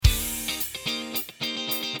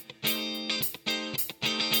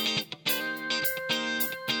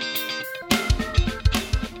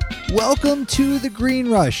Welcome to The Green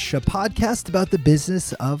Rush, a podcast about the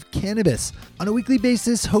business of cannabis. On a weekly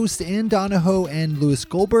basis, hosts Ann Donahoe and Louis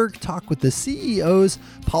Goldberg talk with the CEOs,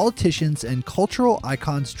 politicians, and cultural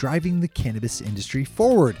icons driving the cannabis industry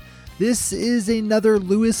forward. This is another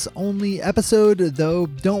Louis-only episode, though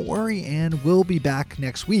don't worry, Ann will be back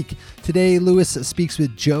next week. Today, Louis speaks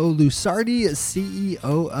with Joe Lusardi,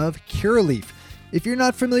 CEO of Curaleaf. If you're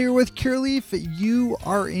not familiar with Curaleaf, you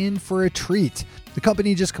are in for a treat. The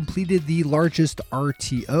company just completed the largest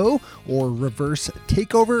RTO, or reverse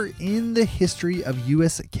takeover, in the history of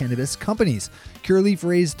U.S. cannabis companies. Curaleaf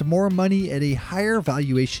raised more money at a higher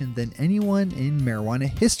valuation than anyone in marijuana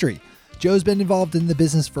history. Joe's been involved in the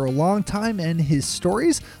business for a long time, and his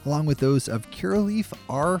stories, along with those of Curaleaf,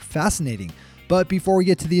 are fascinating. But before we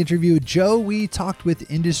get to the interview with Joe, we talked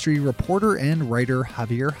with industry reporter and writer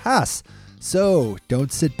Javier Haas. So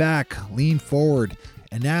don't sit back, lean forward.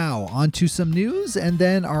 And now, on to some news, and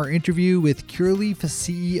then our interview with Curaleaf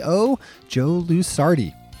CEO, Joe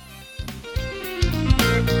Lusardi.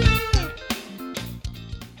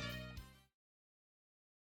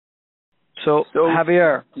 So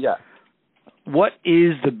Javier, yeah. What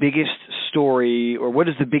is the biggest story, or what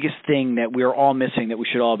is the biggest thing that we're all missing that we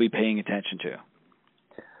should all be paying attention to?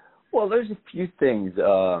 Well, there's a few things.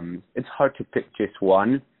 It's hard to pick just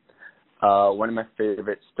one. One of my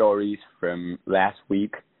favorite stories from last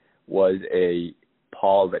week was a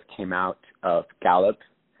poll that came out of Gallup.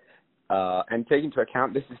 And take into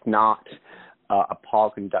account, this is not a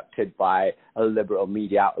poll conducted by a liberal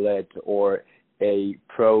media outlet or a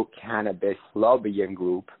pro-cannabis lobbying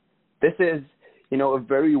group. This is, a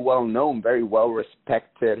very well-known, very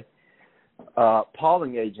well-respected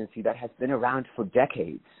polling agency that has been around for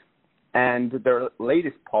decades. And their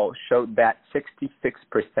latest poll showed that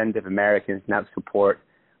 66% of Americans now support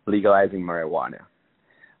legalizing marijuana.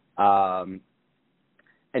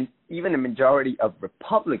 And even a majority of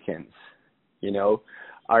Republicans,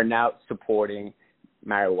 are now supporting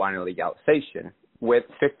marijuana legalization, with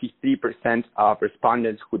 53% of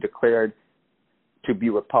respondents who declared to be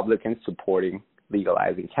Republicans supporting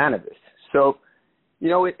legalizing cannabis. So,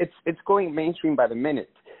 it's going mainstream by the minute.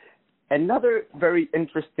 Another very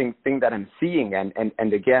interesting thing that I'm seeing,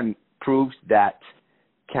 and again, proves that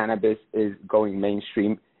cannabis is going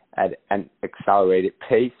mainstream at an accelerated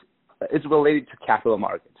pace, is related to capital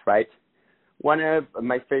markets, right? One of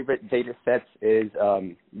my favorite data sets is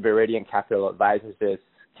Viridian Capital Advisors'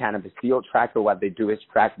 Cannabis Deal Tracker. What they do is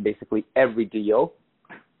track basically every deal.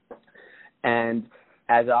 And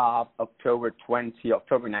as of October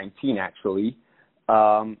 19, actually,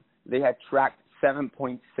 they had tracked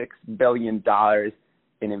 $7.6 billion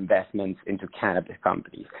in investments into cannabis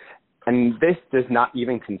companies. And this does not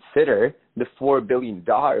even consider the $4 billion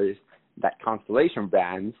that Constellation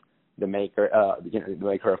Brands, the maker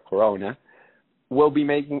of Corona, will be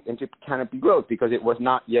making into Canopy Growth, because it was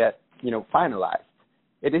not yet, finalized.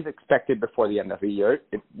 It is expected before the end of the year.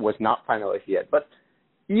 It was not finalized yet. But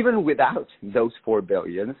even without those $4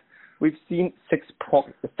 billion, we've seen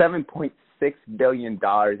 $7.6 billion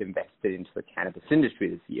invested into the cannabis industry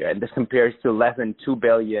this year, and this compares to less than $2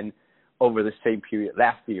 billion over the same period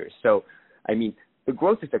last year. So, the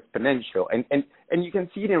growth is exponential, and you can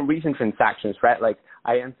see it in recent transactions, right? Like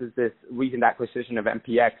Iontiz's recent acquisition of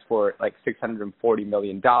MPX for like $640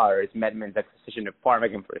 million, MedMen's acquisition of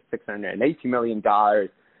Pharmagen for $680 million,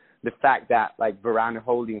 the fact that like Verano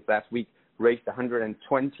Holdings last week raised $120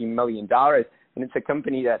 million, and it's a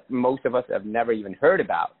company that most of us have never even heard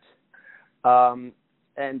about.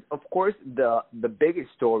 And of course, the biggest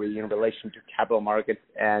story in relation to capital markets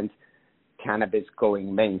and cannabis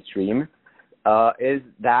going mainstream is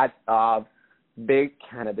that big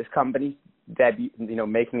cannabis companies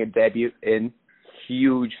making a debut in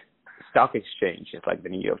huge stock exchanges like the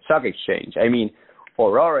New York Stock Exchange.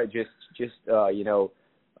 Aurora just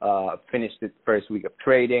finished its first week of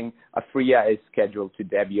trading. Aphria is scheduled to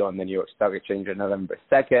debut on the New York Stock Exchange on November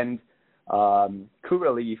 2nd.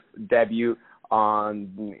 Curaleaf debut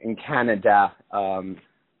in Canada on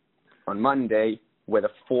Monday with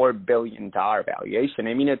a $4 billion valuation.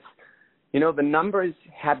 It's, the numbers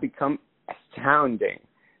have become astounding,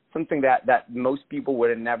 something that most people would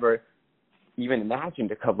have never even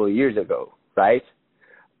imagined a couple of years ago, right?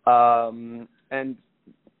 And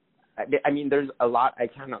there's a lot I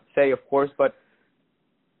cannot say, of course, but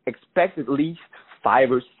expect at least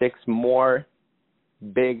 5 or 6 more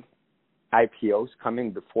big IPOs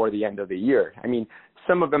coming before the end of the year.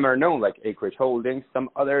 Some of them are known, like Acreage Holdings. Some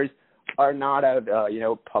others are not of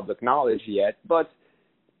public knowledge yet. But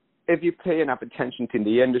if you pay enough attention to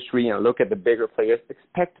the industry and look at the bigger players,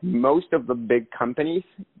 expect most of the big companies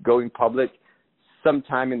going public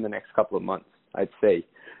sometime in the next couple of months, I'd say.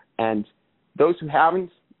 And those who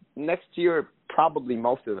haven't, next year, probably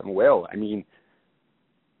most of them will. I mean,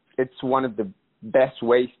 it's one of the best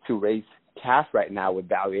ways to raise cash right now with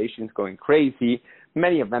valuations going crazy.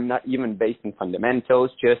 Many of them not even based in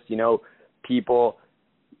fundamentals, just, people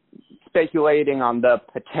speculating on the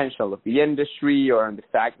potential of the industry or on the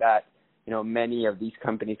fact that, many of these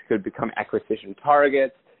companies could become acquisition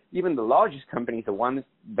targets. Even the largest companies, the ones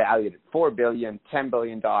valued at $4 billion, $10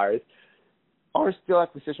 billion, are still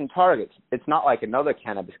acquisition targets. It's not like another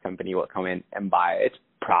cannabis company will come in and buy it,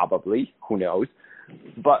 probably, who knows.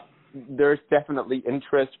 But there's definitely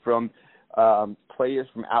interest from players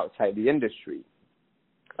from outside the industry.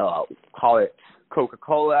 Call it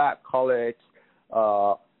Coca-Cola, call it,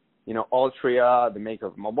 Altria, the maker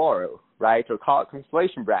of Marlboro, right? Or call it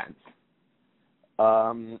Constellation Brands.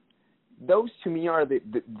 Those to me are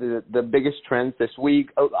the biggest trends this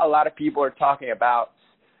week. A lot of people are talking about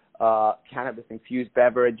cannabis-infused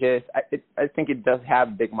beverages. I think it does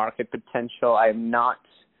have big market potential. I am not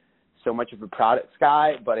so much of a products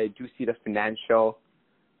guy, but I do see the financial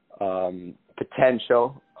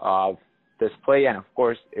potential of this play. And, of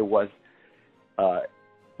course, it was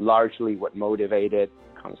largely what motivated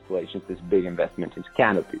Constellation's this big investment into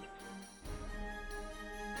Canopy.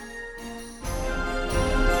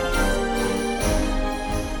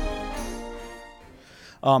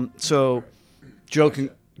 So, Joe,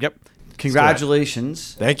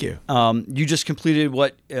 congratulations. Thank you. You just completed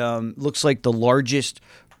what looks like the largest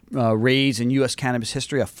raise in U.S. cannabis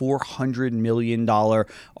history, a $400 million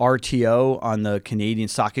RTO on the Canadian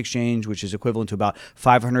Stock Exchange, which is equivalent to about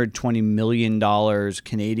 $520 million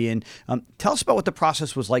Canadian. Tell us about what the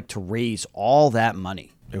process was like to raise all that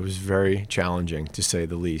money. It was very challenging, to say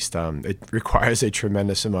the least. It requires a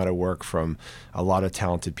tremendous amount of work from a lot of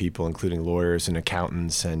talented people, including lawyers and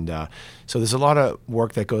accountants. And so there's a lot of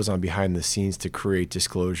work that goes on behind the scenes to create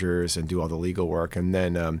disclosures and do all the legal work. And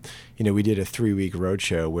then, we did a 3-week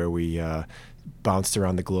roadshow where we bounced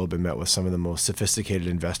around the globe and met with some of the most sophisticated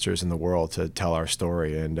investors in the world to tell our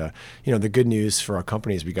story. And, the good news for our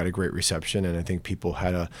company is we got a great reception, and I think people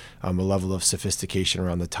had a level of sophistication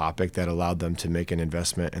around the topic that allowed them to make an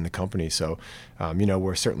investment in the company. So,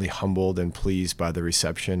 we're certainly humbled and pleased by the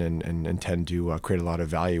reception and intend to create a lot of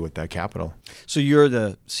value with that capital. So you're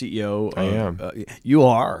the CEO. I am. You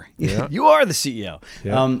are. Yeah. You are the CEO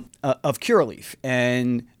Yeah. Of Curaleaf.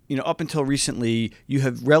 And up until recently, you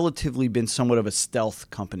have relatively been somewhat of a stealth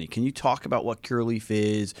company. Can you talk about what Curaleaf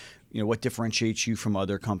is? What differentiates you from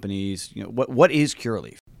other companies? What is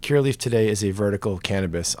Curaleaf? Curaleaf today is a vertical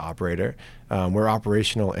cannabis operator. We're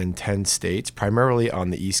operational in 10 states, primarily on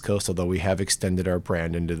the East Coast, although we have extended our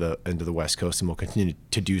brand into the West Coast, and we'll continue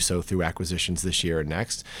to do so through acquisitions this year and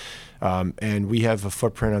next. And we have a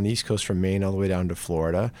footprint on the East Coast from Maine all the way down to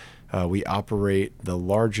Florida. We operate the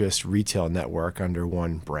largest retail network under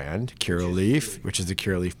one brand, Curaleaf, which is the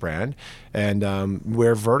Curaleaf brand. And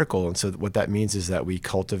we're vertical. And so what that means is that we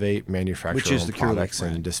cultivate, manufacture our own products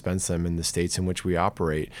and dispense them in the states in which we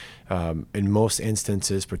operate. In most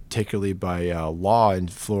instances, particularly by law in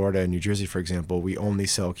Florida and New Jersey, for example, we only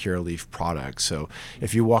sell Curaleaf products. So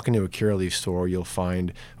if you walk into a Curaleaf store, you'll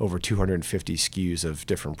find over 250 SKUs of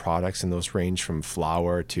different products. And those range from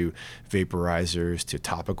flower to vaporizers to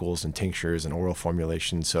topicals and tinctures and oral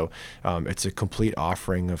formulations. So it's a complete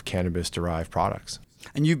offering of cannabis-derived products.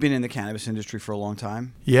 And you've been in the cannabis industry for a long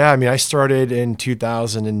time? Yeah, I started in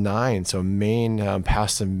 2009. So Maine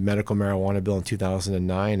passed a medical marijuana bill in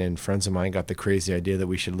 2009, and friends of mine got the crazy idea that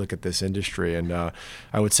we should look at this industry. And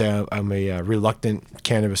I would say I'm a reluctant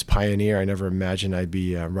cannabis pioneer. I never imagined I'd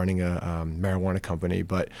be running a marijuana company,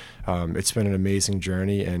 but it's been an amazing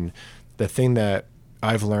journey. And the thing that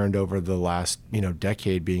I've learned over the last,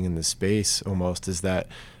 decade being in the space almost is that,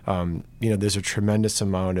 there's a tremendous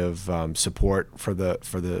amount of support for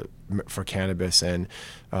cannabis, and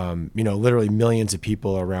literally millions of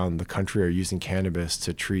people around the country are using cannabis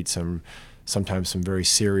to treat sometimes some very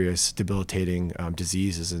serious, debilitating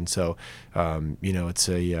diseases. And so, it's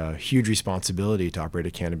a huge responsibility to operate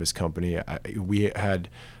a cannabis company. We had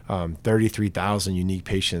 33,000 unique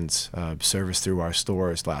patients serviced through our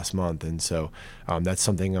stores last month. And so that's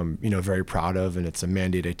something I'm, very proud of. And it's a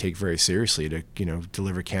mandate I take very seriously to,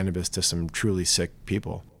 deliver cannabis to some truly sick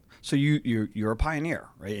people. So you're a pioneer,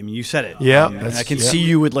 right? I mean, you said it. Yeah, and I can see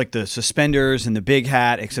you with like the suspenders and the big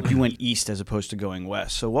hat, except you went east as opposed to going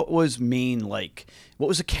west. So what was Maine like? What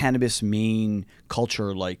was the cannabis Maine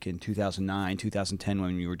culture like in 2009, 2010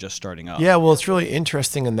 when you were just starting up? Yeah, well, it's really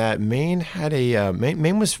interesting in that Maine had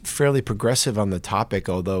Maine was fairly progressive on the topic,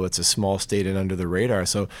 although it's a small state and under the radar.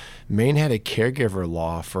 So Maine had a caregiver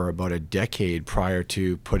law for about a decade prior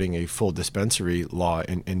to putting a full dispensary law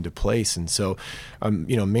into place. And so,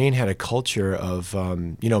 Maine had a culture of,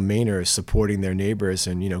 Mainers supporting their neighbors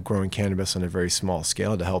and, growing cannabis on a very small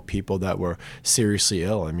scale to help people that were seriously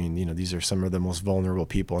ill. I mean, these are some of the most vulnerable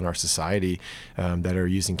people in our society that are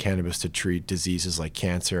using cannabis to treat diseases like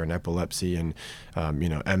cancer and epilepsy and,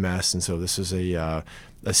 MS. And so this is a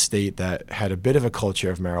state that had a bit of a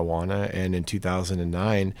culture of marijuana, and in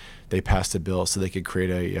 2009 they passed a bill so they could create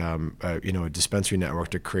a dispensary network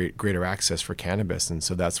to create greater access for cannabis. And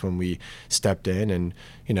so that's when we stepped in, and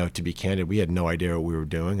to be candid, we had no idea what we were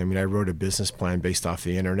doing. I mean, I wrote a business plan based off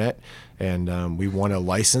the internet, and we won a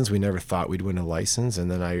license. We never thought we'd win a license, and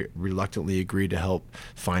then I reluctantly agreed to help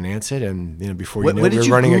finance it. And before you know it, we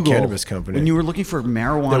were running a cannabis company. When you were looking for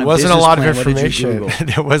marijuana, there wasn't a lot of plan, information.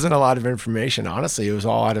 There wasn't a lot of information. Honestly, it was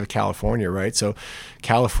all out of California, right? So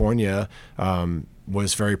California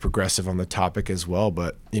was very progressive on the topic as well,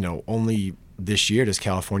 but only this year does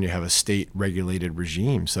California have a state regulated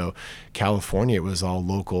regime. So California, it was all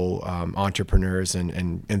local entrepreneurs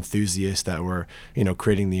and enthusiasts that were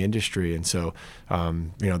creating the industry. And so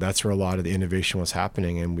that's where a lot of the innovation was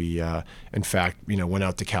happening. And we in fact went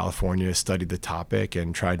out to California, studied the topic,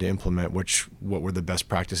 and tried to implement what were the best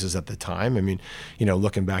practices at the time. I mean,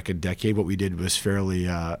 looking back a decade, what we did was fairly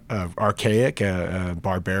archaic,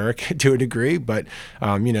 barbaric to a degree, but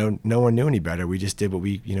no one knew any better. We just did what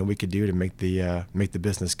we could do to make the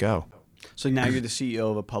business go. So now you're the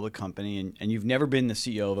CEO of a public company, and you've never been the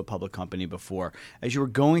CEO of a public company before. As you were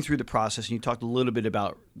going through the process, and you talked a little bit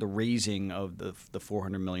about the raising of the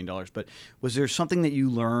 $400 million, but was there something that you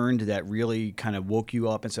learned that really kind of woke you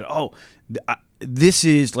up and said, oh, this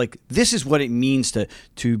is what it means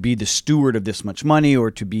to be the steward of this much money,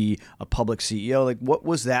 or to be a public CEO? Like, what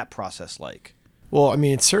was that process like? Well, I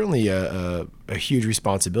mean, it's certainly a huge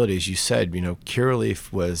responsibility. As you said,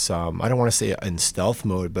 Curaleaf was, I don't want to say in stealth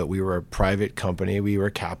mode, but we were a private company. We were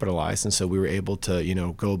capitalized. And so we were able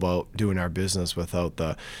to, go about doing our business without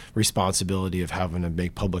the responsibility of having to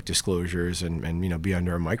make public disclosures and be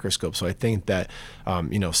under a microscope. So I think that,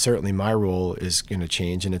 certainly my role is going to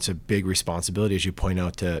change. And it's a big responsibility, as you point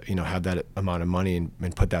out, to, have that amount of money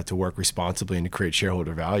and put that to work responsibly and to create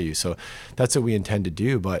shareholder value. So that's what we intend to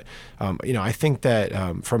do. But, I think that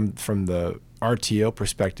from the RTO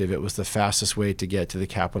perspective, it was the fastest way to get to the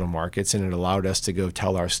capital markets, and it allowed us to go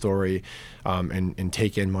tell our story and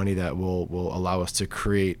take in money that will allow us to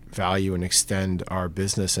create value and extend our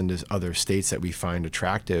business into other states that we find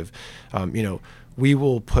attractive. We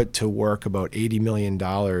will put to work about $80 million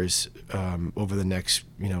over the next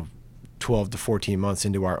 12 to 14 months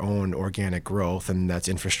into our own organic growth, and that's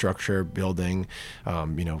infrastructure, building,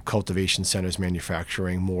 cultivation centers,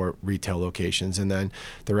 manufacturing, more retail locations, and then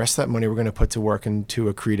the rest of that money we're going to put to work into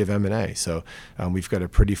accretive M&A. So we've got a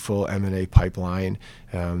pretty full M&A pipeline.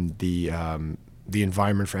 The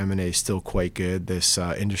environment for M&A is still quite good. This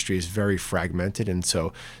industry is very fragmented, and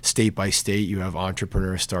so state by state, you have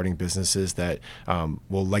entrepreneurs starting businesses that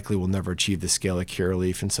will never achieve the scale of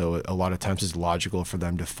Curaleaf, and so a lot of times it's logical for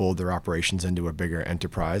them to fold their operations into a bigger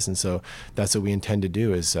enterprise. And so that's what we intend to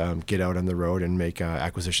do, is get out on the road and make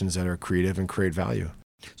acquisitions that are creative and create value.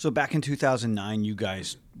 So back in 2009, you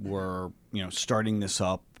guys were starting this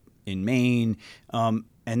up in Maine.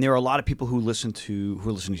 And there are a lot of people who are listening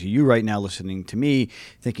to you right now, listening to me,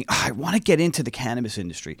 thinking, I want to get into the cannabis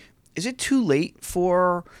industry. Is it too late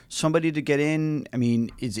for somebody to get in? I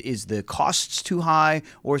mean, is the costs too high,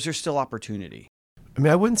 or is there still opportunity? I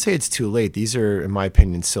mean, I wouldn't say it's too late. These are, in my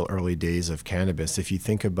opinion, still early days of cannabis. If you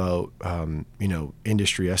think about,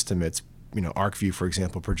 industry estimates, ArcView, for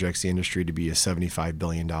example, projects the industry to be a $75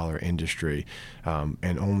 billion industry,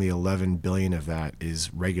 and only $11 billion of that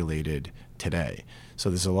is regulated today. So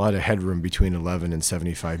there's a lot of headroom between 11 and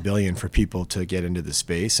 75 billion for people to get into the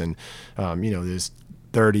space. And, there's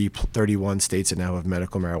 31 states that now have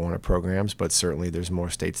medical marijuana programs, but certainly there's more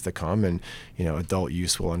states to come, and, adult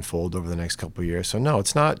use will unfold over the next couple of years. So no,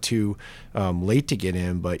 it's not too late to get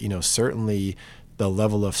in, but, certainly the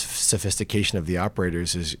level of sophistication of the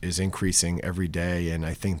operators is increasing every day. And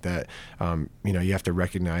I think that, you have to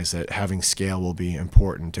recognize that having scale will be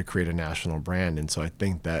important to create a national brand. And so I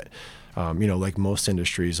think that, like most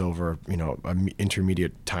industries, over, an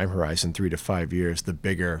intermediate time horizon, 3 to 5 years, the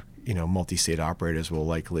bigger, multi-state operators will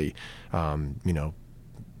likely, I don't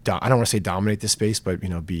want to say dominate the space, but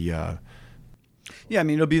be. Yeah, I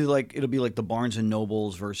mean it'll be like the Barnes and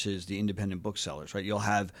Nobles versus the independent booksellers, right? You'll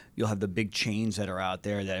have the big chains that are out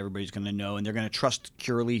there that everybody's going to know, and they're going to trust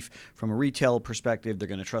Curaleaf from a retail perspective. They're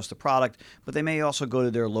going to trust the product, but they may also go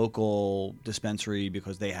to their local dispensary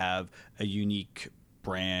because they have a unique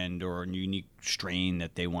brand or a unique strain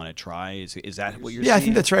that they want to try. Is that what you're saying? Yeah, I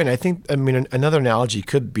think that's right. And I mean, another analogy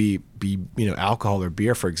could be alcohol or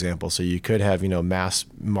beer, for example. So you could have, mass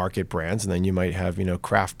market brands, and then you might have,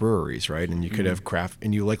 craft breweries, right? And you could have craft,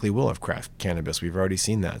 and you likely will have craft cannabis. We've already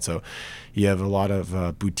seen that. So you have a lot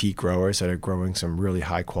of boutique growers that are growing some really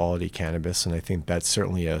high quality cannabis. And I think that's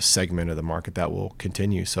certainly a segment of the market that will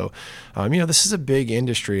continue. So, this is a big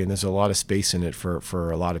industry, and there's a lot of space in it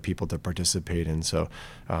for a lot of people to participate in. So,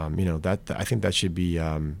 I think that should be,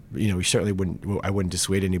 we certainly I wouldn't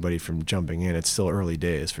dissuade anybody from jumping in. It's still early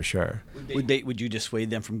days for sure. Would you dissuade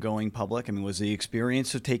them from going public? I mean, was the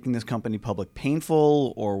experience of taking this company public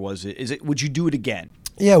painful, or would you do it again?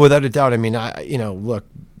 Yeah, without a doubt. I mean, look,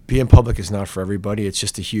 being public is not for everybody. It's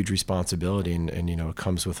just a huge responsibility, and it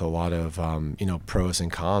comes with a lot of pros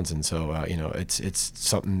and cons. And so it's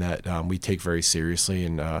something that we take very seriously.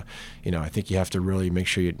 And I think you have to really make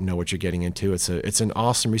sure you know what you're getting into. It's an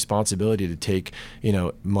awesome responsibility to take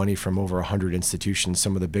money from over 100 institutions,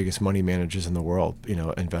 some of the biggest money managers in the world,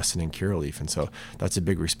 investing in Curaleaf. And so that's a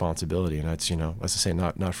big responsibility, and that's as I say,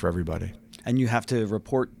 not for everybody. And you have to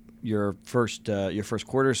report your first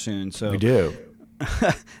quarter soon. So we do.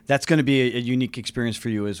 That's going to be a unique experience for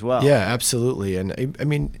you as well. Yeah, absolutely. And I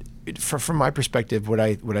mean, from my perspective, what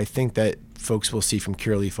I think that folks will see from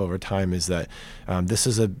Curaleaf over time is that this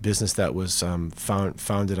is a business that was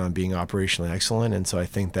founded on being operationally excellent. And so I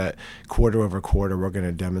think that quarter over quarter, we're going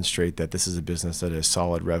to demonstrate that this is a business that has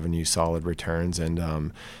solid revenue, solid returns. And,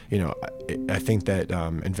 I think that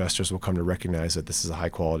investors will come to recognize that this is a high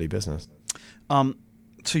quality business.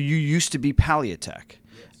 So you used to be Paliatech,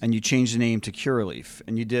 and you changed the name to Curaleaf,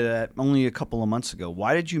 and you did that only a couple of months ago.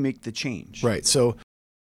 Why did you make the change? Right. So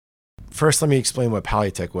first, let me explain what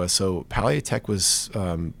Paliatech was. So Paliatech was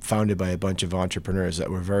founded by a bunch of entrepreneurs that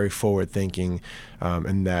were very forward-thinking,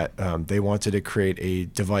 and that they wanted to create a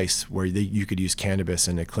device where you could use cannabis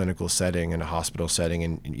in a clinical setting, in a hospital setting,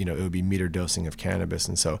 and it would be meter dosing of cannabis.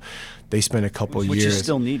 And so they spent a couple years. Which is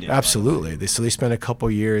still needed. Absolutely. They spent a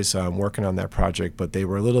couple years working on that project, but they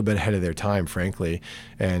were a little bit ahead of their time, frankly,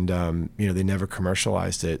 and they never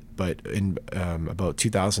commercialized it. But in about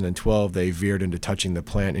 2012, they veered into touching the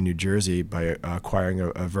plant in New Jersey by acquiring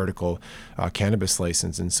a vertical cannabis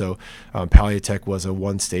license. And so Paliatech was a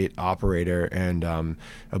one-state operator, and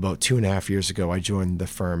about 2.5 years ago, I joined the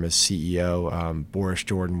firm as CEO. Boris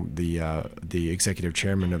Jordan, the executive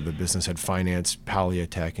chairman of the business, had financed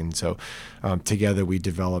Paliatech, and so together we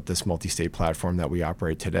developed this multi-state platform that we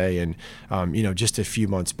operate today. And just a few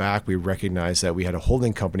months back, we recognized that we had a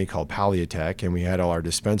holding company called Paliatech, and we had all our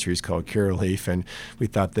dispensaries called Curaleaf, and we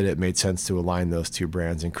thought that it made sense to align those two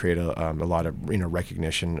brands and create a lot of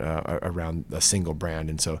recognition around a single brand.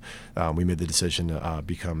 And so we made the decision to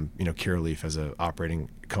become Curaleaf as an operating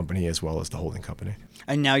company as well as the holding company.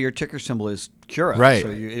 And now your ticker symbol is Cura, right? So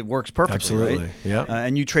it works perfectly. Absolutely, right? Yeah.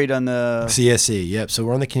 And you trade on the CSE. Yep. So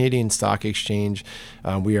we're on the Canadian Stock Exchange.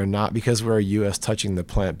 We are not, because we're a U.S. touching the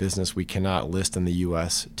plant business, we cannot list in the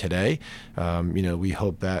U.S. today. We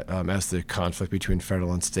hope that as the conflict between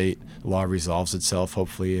federal and state law resolves itself,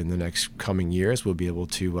 hopefully in the next coming years, we'll be able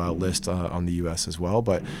to list on the U.S. as well.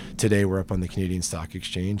 But today we're up on the Canadian Stock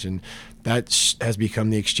Exchange, and that has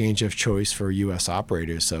become the exchange of choice for U.S.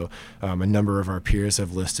 operators. So a number of our peers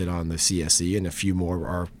have listed on the CSE, and a few more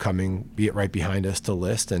are coming right behind us to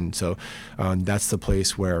list. And so that's the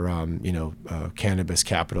place where cannabis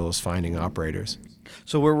capital is finding operators.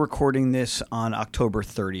 So we're recording this on October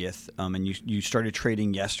 30th, and you started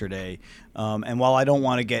trading yesterday. And while I don't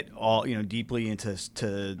want to get all deeply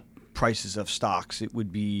into prices of stocks, it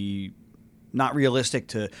would be not realistic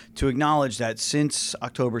to acknowledge that since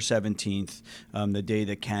October 17th, the day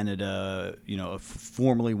that Canada,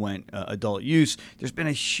 formally went adult use, there's been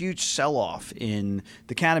a huge sell-off in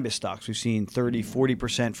the cannabis stocks. We've seen 30,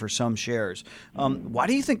 40% for some shares. Why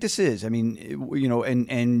do you think this is? I mean,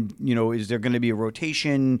 is there going to be a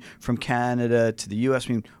rotation from Canada to the U.S.?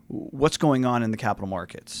 I mean, what's going on in the capital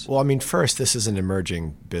markets? Well, I mean, first, this is an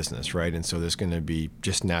emerging business, right? And so there's going to be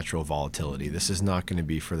just natural volatility. This is not going to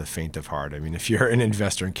be for the faint of heart. I mean, if you're an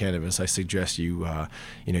investor in cannabis, I suggest you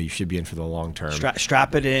should be in for the long term.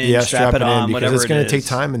 Strap it in, yeah, strap it on, because whatever it's going to take is.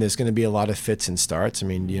 time, and there's going to be a lot of fits and starts. I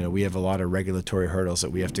mean, we have a lot of regulatory hurdles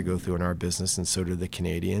that we have to go through in our business, and so do the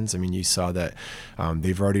Canadians. I mean, you saw that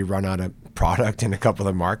they've already run out of product in a couple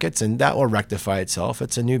of markets, and that will rectify itself.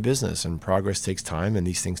 It's a new business, and progress takes time, and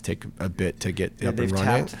these things take a bit to get up and They've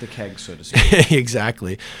running. tapped the keg, so to speak.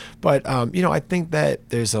 Exactly. But, I think that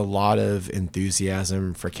there's a lot of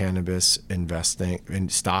enthusiasm for cannabis investing in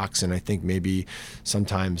stocks. And I think maybe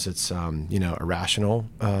sometimes it's, irrational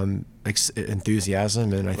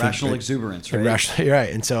enthusiasm. And I Rational think exuberance, right?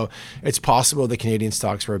 Right. And so it's possible the Canadian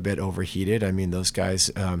stocks were a bit overheated. I mean, those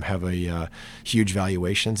guys have a huge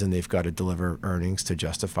valuations, and they've got to deliver earnings to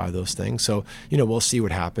justify those things. So, we'll see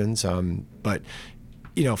what happens. But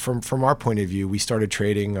from our point of view, we started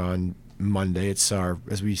trading on Monday. It's our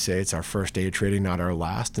first day of trading, not our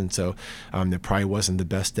last. And so it probably wasn't the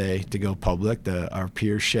best day to go public. Our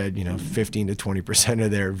peers shed 15 to 20%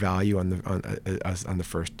 of their value on the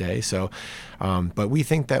first day. So, but we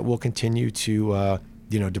think that we'll continue to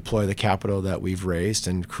deploy the capital that we've raised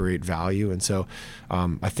and create value. And so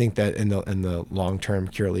I think that in the long term,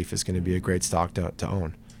 Curaleaf is going to be a great stock to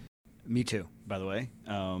own. Me too, by the way.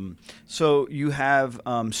 So you have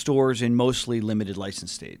stores in mostly limited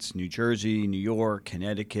license states: New Jersey, New York,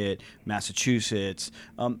 Connecticut, Massachusetts.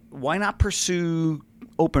 Why not pursue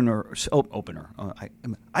opener?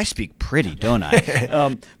 I speak pretty, don't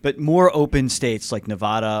I? But more open states like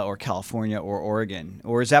Nevada or California or Oregon,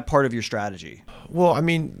 or is that part of your strategy? Well, I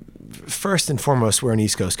mean, first and foremost, we're an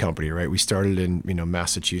East Coast company, right? We started in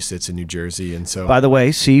Massachusetts and New Jersey, and so. By the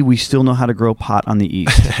way, we still know how to grow pot on the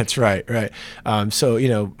East. That's right.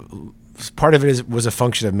 So part of it was a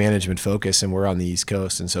function of management focus, and we're on the East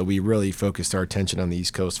Coast, and so we really focused our attention on the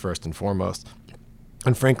East Coast first and foremost.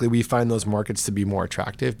 And frankly, we find those markets to be more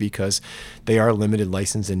attractive because they are limited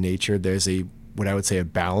license in nature. There's what I would say a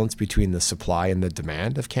balance between the supply and the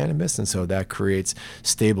demand of cannabis. And so that creates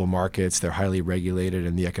stable markets. They're highly regulated,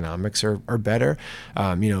 and the economics are better.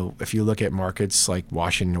 If you look at markets like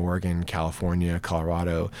Washington, Oregon, California,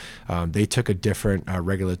 Colorado, they took a different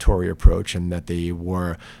regulatory approach, in that they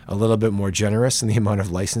were a little bit more generous in the amount of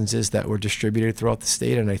licenses that were distributed throughout the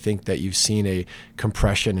state. And I think that you've seen a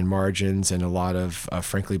compression in margins and a lot of,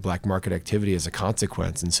 frankly, black market activity as a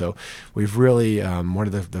consequence. And so we've really, one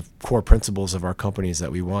of the core principles of our company is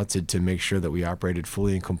that we wanted to make sure that we operated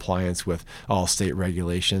fully in compliance with all state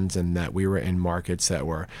regulations, and that we were in markets that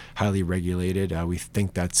were highly regulated. We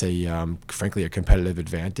think that's frankly a competitive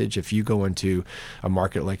advantage. If you go into a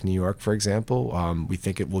market like New York, for example, we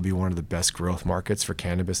think it will be one of the best growth markets for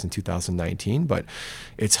cannabis in 2019, but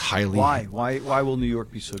it's highly... Why will New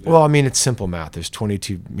York be so good? Well, I mean, it's simple math. There's 20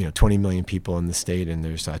 million people in the state, and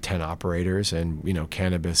there's 10 operators, and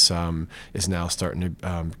cannabis is now starting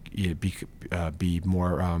to be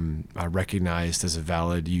more recognized as a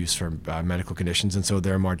valid use for medical conditions, and so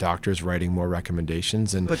there are more doctors writing more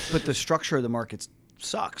recommendations. And but the structure of the market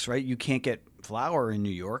sucks, right? You can't get flower in New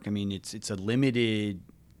York. I mean, it's a limited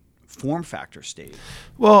form factor state.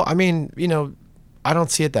 Well, I mean, I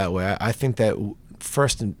don't see it that way. I think that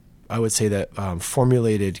first, I would say that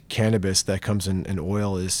formulated cannabis that comes in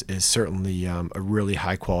oil is certainly a really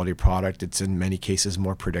high quality product. It's in many cases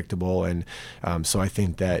more predictable, and so I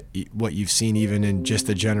think that what you've seen even in just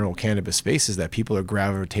the general cannabis space is that people are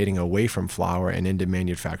gravitating away from flower and into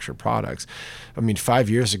manufactured products. I mean, 5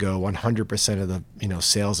 years ago, 100% of the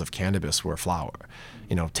sales of cannabis were flower.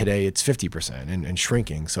 Today it's 50% and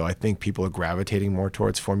shrinking. So I think people are gravitating more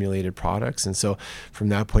towards formulated products. And so from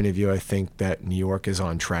that point of view, I think that New York is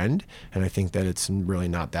on trend, and I think that it's really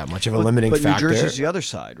not that much of a limiting factor. But New Jersey's the other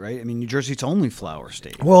side, right? I mean, New Jersey's only flower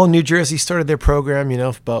state. Well, New Jersey started their program,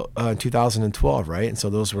 about 2012, right? And so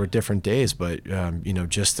those were different days. But,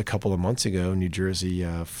 just a couple of months ago, New Jersey,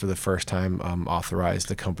 for the first time, authorized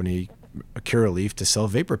the company Curaleaf to sell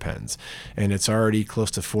vapor pens, and it's already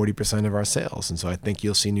close to 40% of our sales. And so I think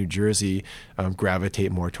you'll see New Jersey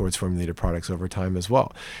gravitate more towards formulated products over time as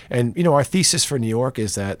well. And our thesis for New York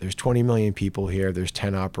is that there's 20 million people here, there's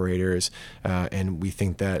 10 operators, and we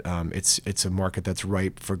think that it's a market that's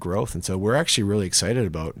ripe for growth. And so we're actually really excited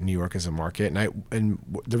about New York as a market. And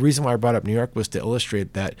the reason why I brought up New York was to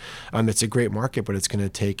illustrate that it's a great market, but it's going to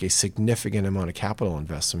take a significant amount of capital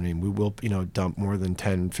investment. I mean, we will dump more than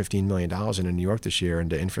 $10-15 million million in New York this year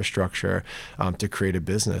into infrastructure to create a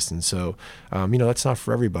business. And so, that's not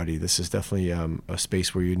for everybody. This is definitely a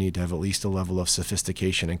space where you need to have at least a level of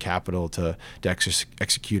sophistication and capital to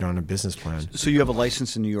execute on a business plan. So you have a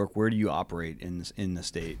license in New York. Where do you operate in the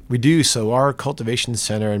state? We do. So our cultivation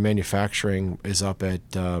center and manufacturing is up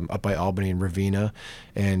by Albany and Ravenna,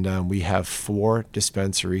 and we have 4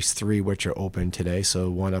 dispensaries, 3 which are open today. So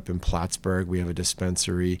one up in Plattsburgh, we have a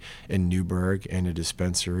dispensary in Newburgh, and a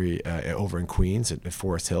dispensary over in Queens at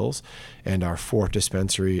Forest Hills, and our 4th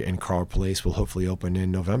dispensary in Carl Place will hopefully open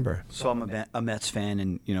in November. So I'm a Mets fan,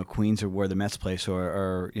 and Queens are where the Mets play. So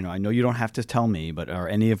are I know you don't have to tell me, but are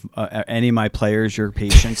any of my players your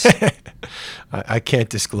patients? I can't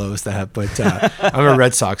disclose that, but I'm a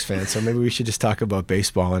Red Sox fan, so maybe we should just talk about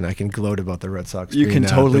baseball, and I can gloat about the Red Sox. You can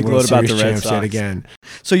totally gloat about the Red Sox yet again.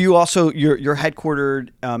 So you're headquartered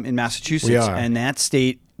in Massachusetts, We are. And that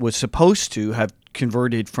state was supposed to have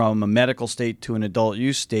converted from a medical state to an adult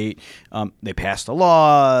use state. They passed a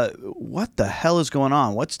law. What the hell is going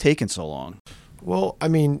on? What's taking so long? Well,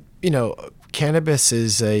 cannabis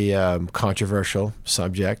is a controversial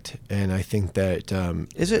subject, and I think that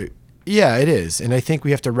Is it? Yeah, it is. And I think we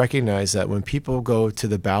have to recognize that when people go to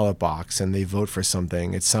the ballot box and they vote for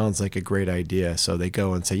something, it sounds like a great idea. So they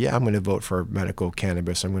go and say, yeah, I'm going to vote for medical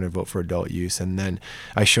cannabis. I'm going to vote for adult use. And then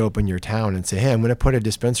I show up in your town and say, hey, I'm going to put a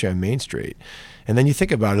dispensary on Main Street. And then you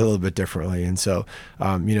think about it a little bit differently. And so,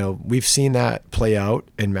 we've seen that play out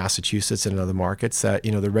in Massachusetts and other markets that,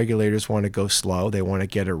 the regulators want to go slow. They want to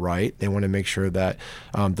get it right. They want to make sure that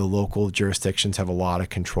the local jurisdictions have a lot of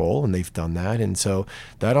control, and they've done that. And so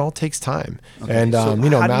that all takes time. Okay. And,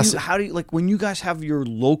 so how do you, like, when you guys have your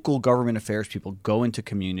local government affairs people go into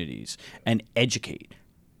communities and educate,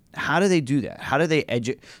 how do they do that? How do they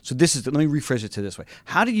educate? So let me rephrase it to this way.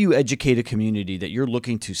 How do you educate a community that you're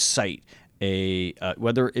looking to cite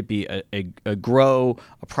whether it be a grow,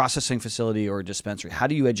 a processing facility, or a dispensary? How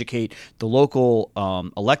do you educate the local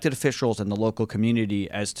elected officials and the local community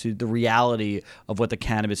as to the reality of what the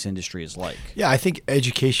cannabis industry is like? Yeah, I think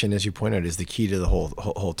education, as you point out, is the key to the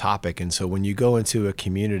whole topic. And so when you go into a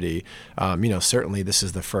community, certainly this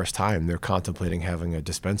is the first time they're contemplating having a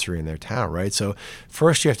dispensary in their town, right? So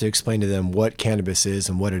first you have to explain to them what cannabis is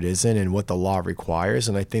and what it isn't and what the law requires.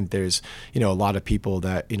 And I think there's, a lot of people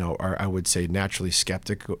that, are, I would say, naturally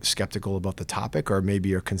skeptical about the topic, or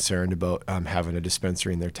maybe are concerned about having a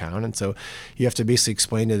dispensary in their town. And so you have to basically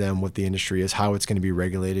explain to them what the industry is, how it's going to be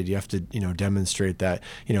regulated. You have to, demonstrate that,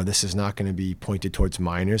 this is not going to be pointed towards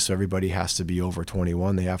minors. So everybody has to be over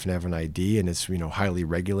 21. They have to have an ID, and it's, highly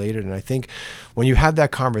regulated. And I think when you have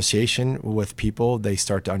that conversation with people, they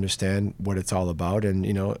start to understand what it's all about. And,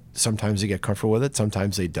 sometimes they get comfortable with it.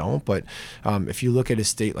 Sometimes they don't. But if you look at a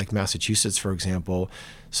state like Massachusetts, for example,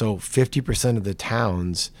 so 50% of the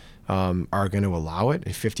towns are going to allow it,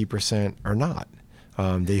 and 50% are not.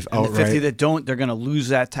 They've and the 50 that don't, they're going to lose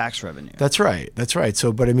that tax revenue. That's right.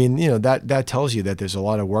 So, but I mean, that tells you that there's a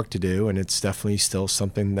lot of work to do, and it's definitely still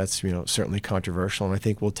something that's, certainly controversial, and I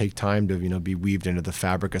think will take time to, be weaved into the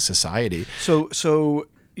fabric of society. So,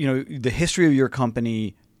 the history of your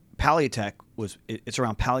company, Palliatech, it's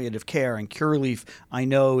around palliative care, and Curaleaf, I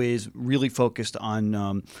know, is really focused on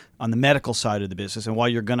the medical side of the business. And while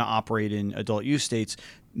you're going to operate in adult use states,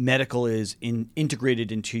 medical is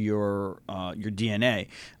integrated into your DNA.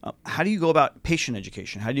 How do you go about patient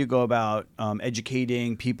education? How do you go about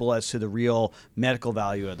educating people as to the real medical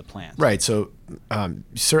value of the plant? Right. So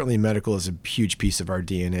certainly medical is a huge piece of our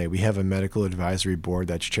DNA. We have a medical advisory board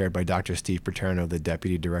that's chaired by Dr. Steve Paterno, the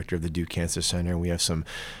deputy director of the Duke Cancer Center. And we have some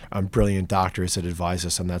brilliant doctors that advise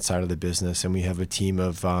us on that side of the business. And we have a team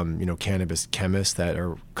of cannabis chemists that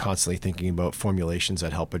are constantly thinking about formulations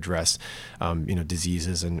that help address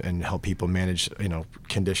diseases and help people manage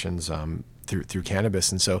conditions through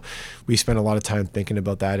cannabis. And so we spend a lot of time thinking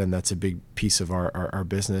about that, and that's a big piece of our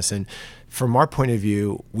business. And from our point of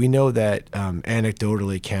view, we know that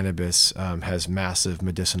anecdotally cannabis has massive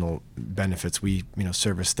medicinal benefits. We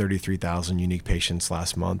serviced 33,000 unique patients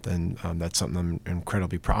last month, and that's something I'm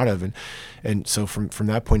incredibly proud of. And so from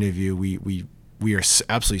that point of view, we are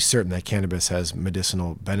absolutely certain that cannabis has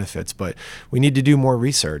medicinal benefits, but we need to do more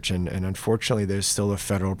research. And unfortunately, there's still a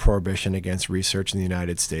federal prohibition against research in the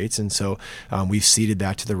United States. And so we've ceded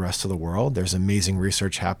that to the rest of the world. There's amazing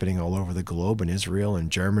research happening all over the globe, in Israel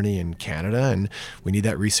and Germany and Canada, and we need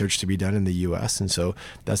that research to be done in the U.S. And so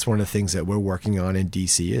that's one of the things that we're working on in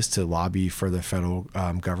D.C. is to lobby for the federal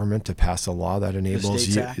government to pass a law that enables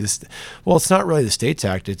States Act? Well, it's not really the States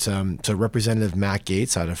Act. It's so Representative Matt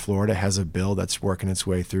Gaetz out of Florida has a bill that's that's working its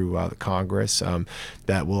way through Congress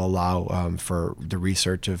that will allow for the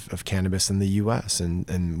research of cannabis in the U.S.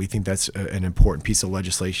 And we think that's an important piece of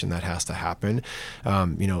legislation that has to happen.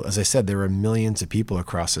 As I said, there are millions of people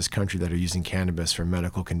across this country that are using cannabis for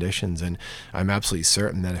medical conditions, and I'm absolutely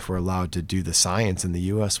certain that if we're allowed to do the science in the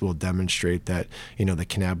U.S., we'll demonstrate that the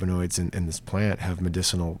cannabinoids in this plant have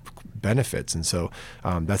medicinal benefits, and so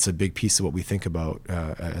that's a big piece of what we think about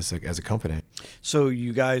as a company. So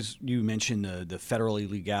you mentioned the federal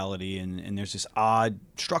illegality, and there's this odd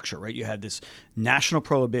structure, right? You had this national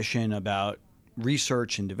prohibition about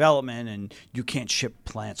research and development, and you can't ship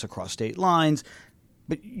plants across state lines.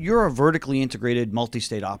 But you're a vertically integrated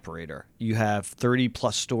multi-state operator. You have 30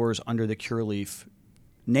 plus stores under the Curaleaf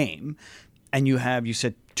name, and you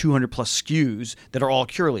said 200 plus SKUs that are all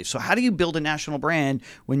Curaleaf. So how do you build a national brand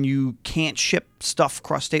when you can't ship stuff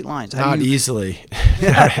across state lines? Easily.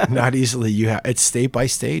 Not easily. It's state by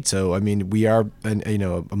state. So, I mean, we are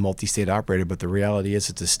a multi-state operator, but the reality is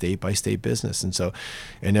it's a state by state business. And so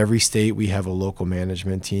in every state, we have a local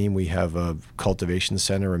management team. We have a cultivation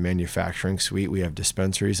center, a manufacturing suite. We have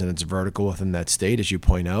dispensaries, and it's vertical within that state. As you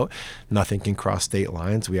point out, nothing can cross state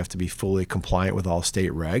lines. We have to be fully compliant with all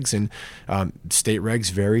state regs, and state regs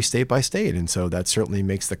vary state by state. And so that certainly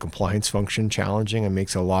makes the compliance function challenging and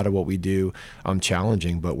makes a lot of what we do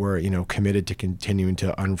challenging, but we're committed to continuing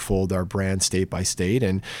to unfold our brand state by state,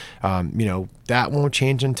 and that won't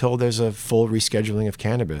change until there's a full rescheduling of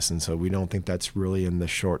cannabis, and so we don't think that's really in the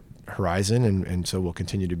short horizon, and so we'll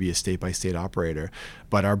continue to be a state by state operator,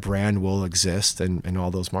 but our brand will exist in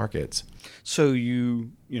all those markets. So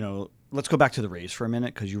let's go back to the raise for a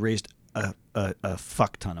minute, because you raised a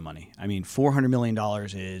fuck ton of money. I mean, $400 million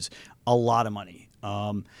is a lot of money.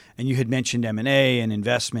 And you had mentioned M&A and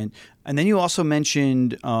investment. And then you also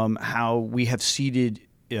mentioned how we have seeded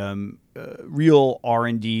real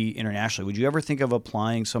R&D internationally. Would you ever think of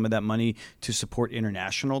applying some of that money to support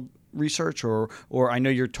international research? Or I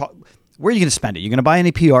know where are you going to spend it? You going to buy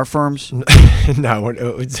any PR firms? No, we're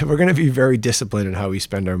going to be very disciplined in how we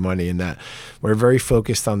spend our money, in that we're very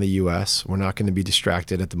focused on the U.S. We're not going to be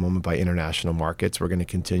distracted at the moment by international markets. We're going to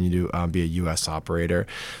continue to be a U.S. operator.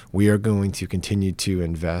 We are going to continue to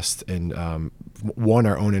invest in,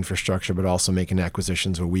 our own infrastructure, but also making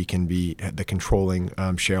acquisitions where we can be the controlling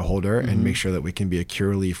shareholder and make sure that we can be a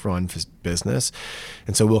Curaleaf run business.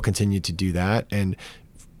 And so we'll continue to do that. And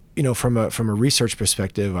from a research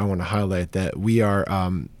perspective, I want to highlight that we are.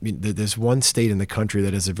 There's one state in the country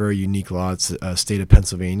that has a very unique law. It's the state of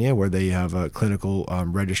Pennsylvania, where they have a clinical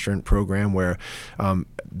registrant program where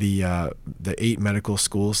the 8 medical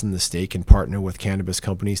schools in the state can partner with cannabis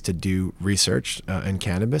companies to do research in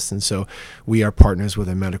cannabis. And so we are partners with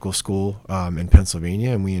a medical school in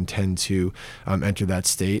Pennsylvania, and we intend to enter that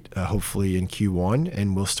state hopefully in Q1,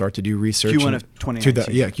 and we'll start to do research. Q1 of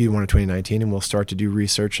 2019. Q1 of 2019, and we'll start to do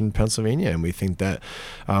research in Pennsylvania. And we think that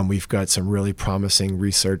we've got some really promising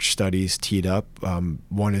research studies teed up.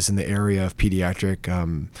 One is in the area of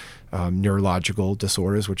pediatric neurological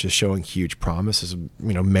disorders, which is showing huge promise. There's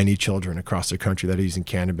many children across the country that are using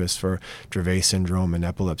cannabis for Dravet syndrome and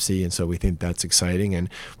epilepsy, and so we think that's exciting. And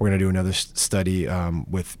we're going to do another study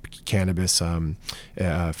with cannabis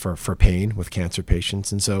for pain with cancer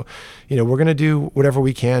patients. And so we're going to do whatever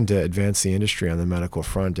we can to advance the industry on the medical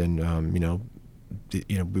front. And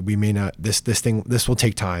we may not. This will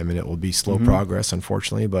take time, and it will be slow progress,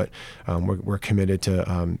 unfortunately. But we're committed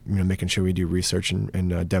to making sure we do research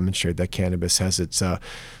and demonstrate that cannabis has its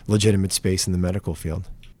legitimate space in the medical field.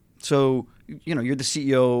 So you're the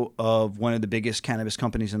CEO of one of the biggest cannabis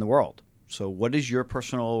companies in the world. So what is your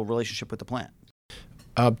personal relationship with the plant?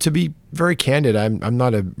 To be very candid, I'm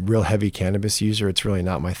not a real heavy cannabis user. It's really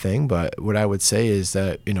not my thing. But what I would say is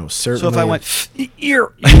that certainly. So if I went you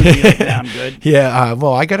would be like, yeah, I'm good. Yeah.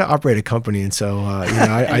 Well, I got to operate a company, and so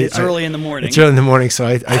it's early in the morning. It's early in the morning, so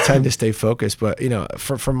I tend to stay focused. But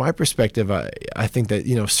from my perspective, I think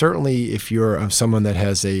that certainly if you're someone that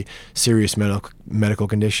has a serious medical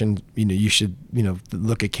condition, you should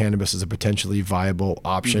look at cannabis as a potentially viable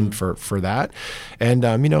option for that. And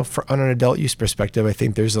on an adult use perspective, I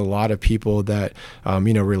think there's a lot of people that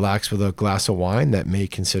relax with a glass of wine that may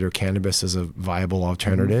consider cannabis as a viable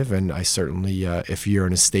alternative. And I certainly, if you're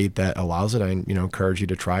in a state that allows it, I encourage you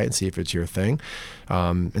to try it and see if it's your thing.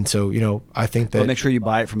 And so, I think that. Well, make sure you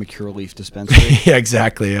buy it from a Curaleaf dispensary. Yeah,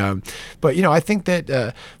 exactly. But, I think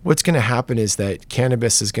that what's going to happen is that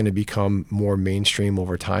cannabis is going to become more mainstream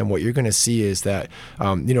over time. What you're going to see is that,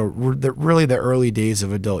 really the early days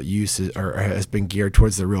of adult use has been geared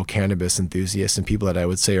towards the real cannabis enthusiasts and people that I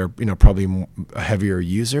would say are, probably heavier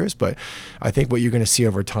users. But I think what you're going to see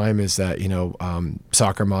over time is that,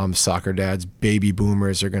 soccer moms, soccer dads, baby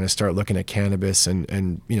boomers are going to start looking at cannabis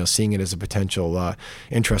and seeing it as a potential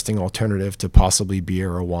interesting alternative to possibly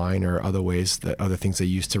beer or wine or other things they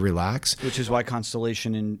use to relax. Which is why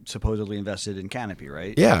Constellation supposedly invested in Canopy,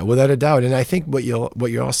 right? Yeah, without a doubt. And I think what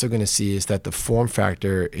you're also going to see is that the form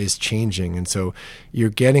factor is changing, and so you're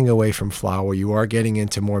getting away from flower. You are getting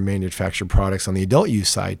into more manufactured products on the adult use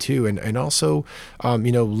side too, and also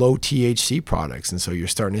low THC products. And so you're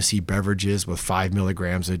starting to see beverages with 5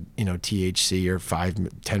 milligrams of THC or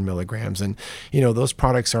 10 milligrams, and those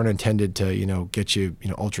products aren't intended to get you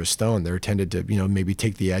ultra stoned. They're intended to maybe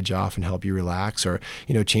take the edge off and help you relax or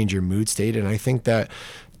change your mood state. And I think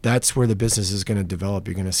that's where the business is going to develop.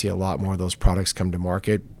 You're going to see a lot more of those products come to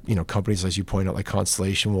market. Companies, as you point out, like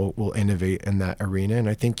Constellation will innovate in that arena. And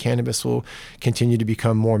I think cannabis will continue to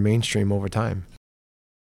become more mainstream over time.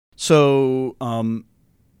 So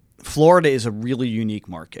Florida is a really unique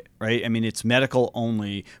market, right? I mean, it's medical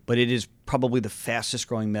only, but it is probably the fastest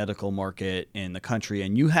growing medical market in the country.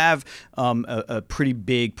 And you have a pretty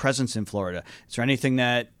big presence in Florida. Is there anything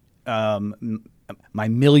that my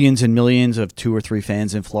millions and millions of 2 or 3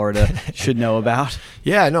 fans in Florida should know about?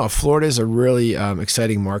 Yeah, no, Florida is a really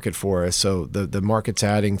exciting market for us. So the market's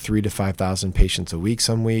adding 3,000 to 5,000 patients a week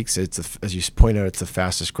some weeks. As you point out, it's the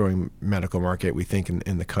fastest growing medical market, we think,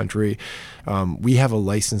 in the country. We have a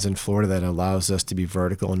license in Florida that allows us to be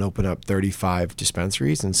vertical and open up 35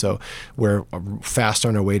 dispensaries. And so we're fast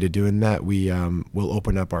on our way to doing that. We will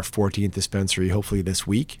open up our 14th dispensary hopefully this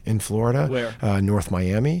week in Florida. Where? North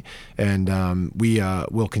Miami. And we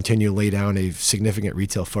will continue to lay down a significant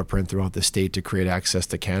retail footprint throughout the state to create access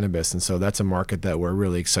to cannabis. And so that's a market that we're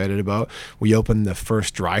really excited about. We opened the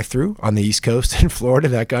first drive-through on the East Coast in Florida.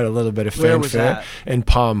 That got a little bit of fanfare. Where was that? In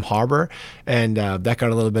Palm Harbor. And that got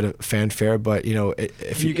a little bit of fanfare. But,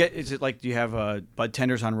 if you get, is it like, do you have bud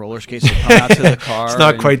tenders on roller skates that come out to the car? It's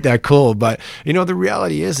not quite that cool. But, the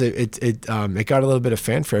reality is it got a little bit of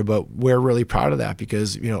fanfare, but we're really proud of that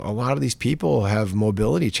because, a lot of these people have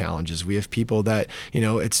mobility challenges. We have people that,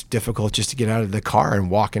 it's difficult just to get out of the car and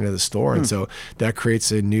walk into the store. And so that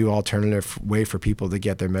creates a new alternative way for people to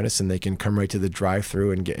get their medicine. They can come right to the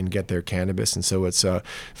drive-through and get their cannabis. And so it's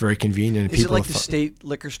very convenient. Is it like the state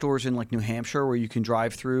liquor stores in like New Hampshire where you can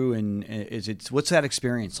drive through, and what's that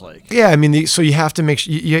experience like? Yeah, I mean, so you have to make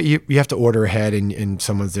sure you have to order ahead and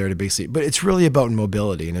someone's there to basically, but it's really about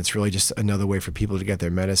mobility, and it's really just another way for people to get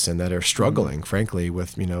their medicine that are struggling, frankly,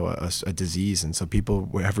 with, a disease. And so people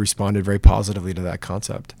have responded very positively to that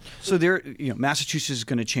concept. So Massachusetts is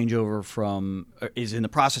going to change over is in the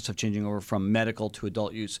process of changing over from medical to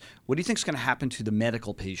adult use. What do you think is going to happen to the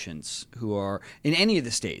medical patients who are in any of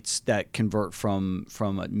the states that convert from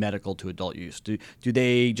medical to adult use? Do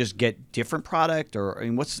they just get different product, or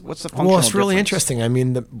what's the functional Well, it's really difference? interesting. I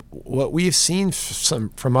mean, what we've seen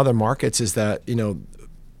from other markets is that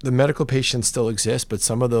the medical patients still exist, but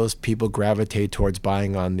some of those people gravitate towards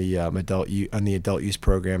buying on the adult use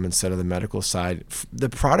program instead of the medical side. The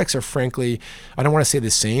products are, frankly, I don't want to say the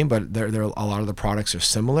same, but they're a lot of the products are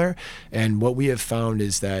similar. And what we have found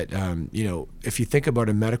is that if you think about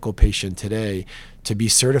a medical patient today, to be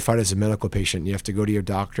certified as a medical patient, you have to go to your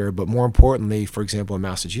doctor. But more importantly, for example, in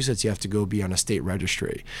Massachusetts, you have to go be on a state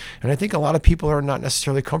registry. And I think a lot of people are not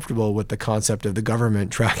necessarily comfortable with the concept of the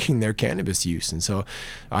government tracking their cannabis use. And so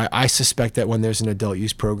I suspect that when there's an adult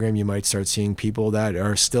use program, you might start seeing people that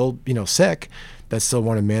are still, sick, that still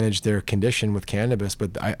want to manage their condition with cannabis.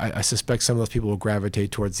 But I suspect some of those people will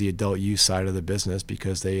gravitate towards the adult use side of the business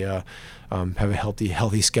because they have a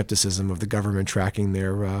healthy skepticism of the government tracking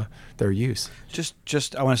their use.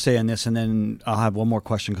 Just I want to say on this, and then I'll have one more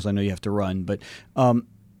question because I know you have to run. But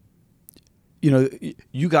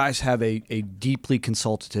you guys have a deeply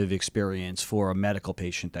consultative experience for a medical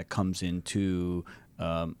patient that comes into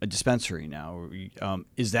a dispensary now.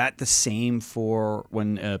 Is that the same for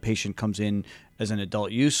when a patient comes in as an adult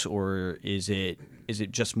use, or is it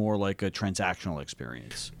just more like a transactional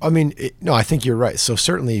experience? I mean, no, I think you're right. So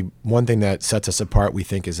certainly one thing that sets us apart, we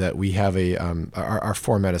think, is that we have our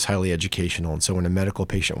format is highly educational. And so when a medical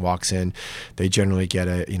patient walks in, they generally get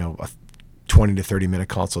a 20 to 30 minute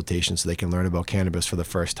consultation so they can learn about cannabis for the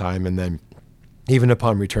first time. And then even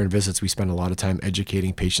upon return visits, we spend a lot of time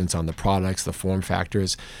educating patients on the products, the form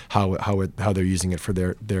factors, how they're using it for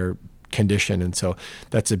their condition. And so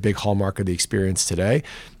that's a big hallmark of the experience today.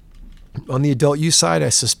 On the adult use side, I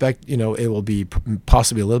suspect, it will be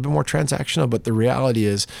possibly a little bit more transactional, but the reality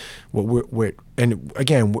is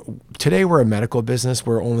today we're a medical business.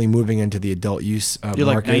 We're only moving into the adult use You're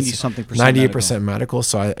markets. Like 90-something%. 98% medical.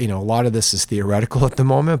 So a lot of this is theoretical at the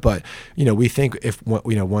moment, but we think if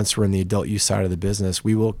once we're in the adult use side of the business,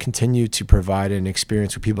 we will continue to provide an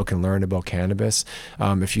experience where people can learn about cannabis.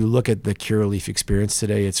 If you look at the Curaleaf experience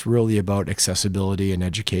today, it's really about accessibility and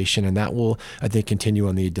education, and that will, I think, continue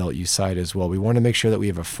on the adult use side as well. We want to make sure that we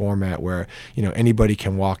have a format where anybody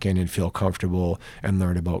can walk in and feel comfortable and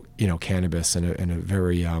learn about cannabis in a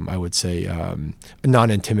very I would say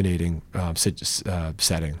non-intimidating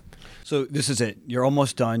setting. So this is it. You're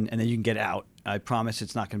almost done, and then you can get out. I promise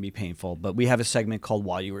it's not going to be painful. But we have a segment called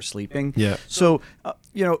While You Were Sleeping. Yeah. So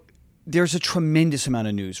there's a tremendous amount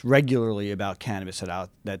of news regularly about cannabis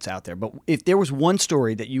that's out there. But if there was one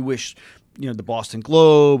story that you wish the Boston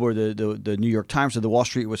Globe or the New York Times or the Wall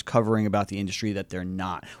Street was covering about the industry that they're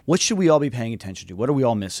not, what should we all be paying attention to? What are we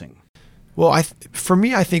all missing? Well, for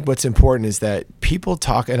me, I think what's important is that people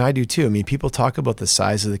talk, and I do too. I mean, people talk about the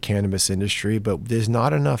size of the cannabis industry, but there's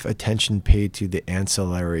not enough attention paid to the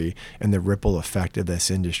ancillary and the ripple effect of this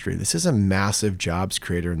industry. This is a massive jobs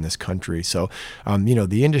creator in this country. So,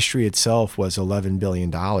 the industry itself was $11 billion,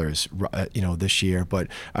 this year, but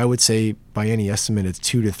I would say by any estimate, it's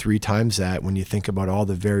 2 to 3 times that when you think about all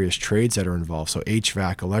the various trades that are involved. So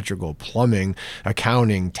HVAC, electrical, plumbing,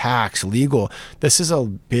 accounting, tax, legal. This is a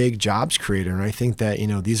big jobs creator. And I think that,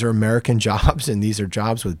 these are American jobs and these are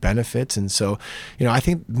jobs with benefits. And so, I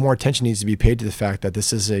think more attention needs to be paid to the fact that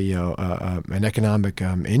this is an economic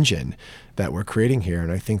engine that we're creating here. And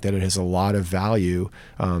I think that it has a lot of value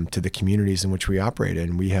to the communities in which we operate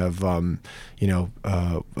in. We have,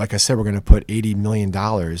 like I said, we're going to put $80 million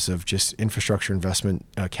of just infrastructure investment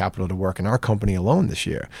capital to work in our company alone this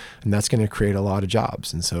year. And that's going to create a lot of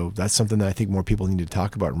jobs. And so that's something that I think more people need to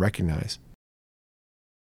talk about and recognize.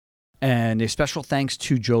 And a special thanks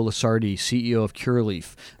to Joe Lusardi, CEO of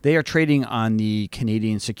Curaleaf. They are trading on the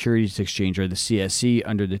Canadian Securities Exchange, or the CSE,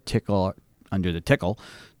 under the ticker.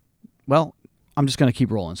 Well, I'm just going to keep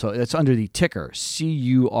rolling. So it's under the ticker,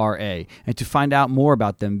 CURA. And to find out more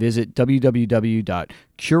about them, visit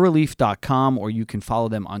www.curaleaf.com, or you can follow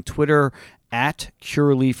them on Twitter at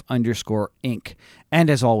Curaleaf_Inc. And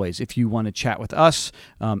as always, if you want to chat with us,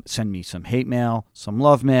 send me some hate mail, some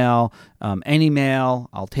love mail, any mail,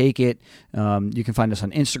 I'll take it. You can find us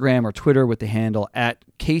on Instagram or Twitter with the handle at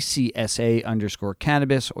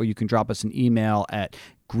KCSA_cannabis, or you can drop us an email at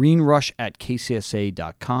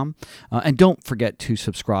greenrush@kcsa.com. And don't forget to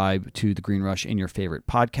subscribe to The Green Rush in your favorite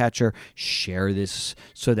podcatcher. Share this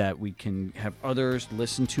so that we can have others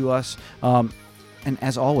listen to us. And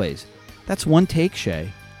as always, that's one take,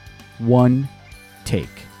 Shay. One take.